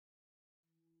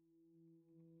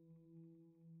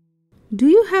Do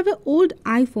you have an old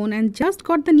iPhone and just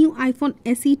got the new iPhone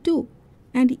SE 2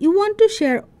 and you want to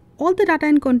share all the data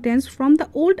and contents from the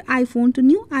old iPhone to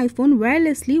new iPhone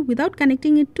wirelessly without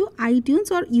connecting it to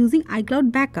iTunes or using iCloud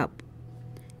backup?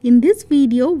 In this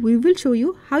video, we will show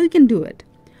you how you can do it.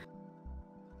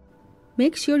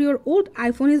 Make sure your old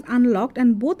iPhone is unlocked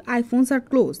and both iPhones are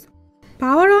closed.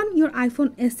 Power on your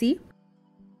iPhone SE.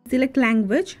 Select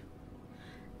language.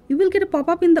 You will get a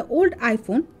pop-up in the old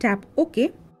iPhone. Tap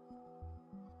OK.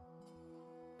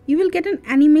 You will get an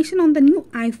animation on the new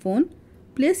iPhone.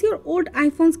 Place your old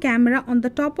iPhone's camera on the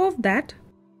top of that.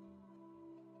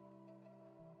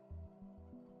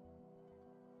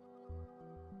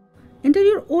 Enter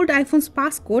your old iPhone's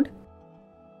passcode.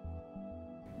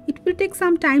 It will take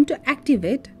some time to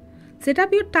activate. Set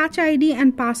up your Touch ID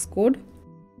and passcode.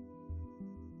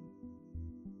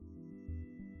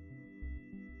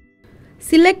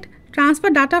 Select Transfer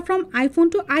data from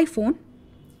iPhone to iPhone.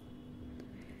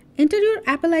 Enter your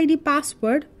Apple ID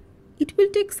password. It will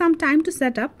take some time to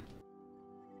set up.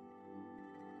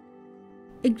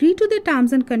 Agree to the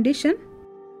terms and conditions.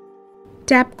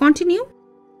 Tap Continue.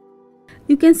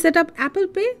 You can set up Apple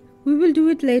Pay. We will do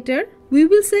it later. We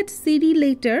will set CD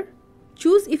later.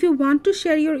 Choose if you want to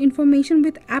share your information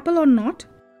with Apple or not.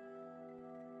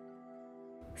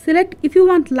 Select if you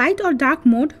want light or dark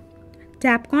mode.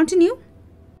 Tap Continue.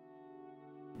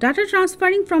 Data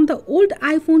transferring from the old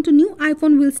iPhone to new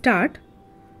iPhone will start.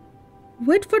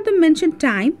 Wait for the mentioned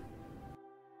time.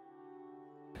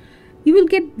 You will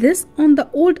get this on the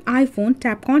old iPhone.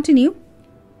 Tap Continue.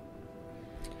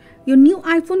 Your new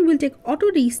iPhone will take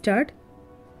auto restart.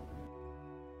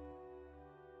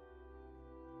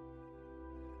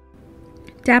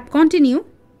 Tap Continue.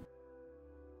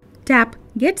 Tap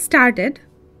Get Started.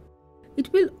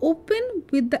 It will open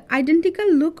with the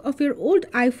identical look of your old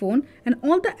iPhone and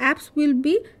all the apps will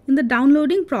be in the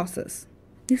downloading process.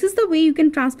 This is the way you can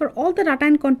transfer all the data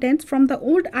and contents from the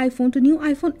old iPhone to new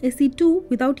iPhone SE 2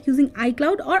 without using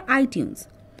iCloud or iTunes.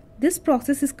 This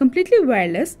process is completely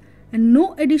wireless and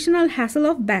no additional hassle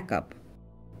of backup.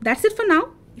 That's it for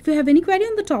now. If you have any query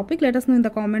on the topic, let us know in the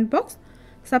comment box.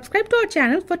 Subscribe to our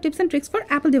channel for tips and tricks for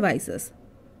Apple devices.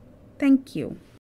 Thank you.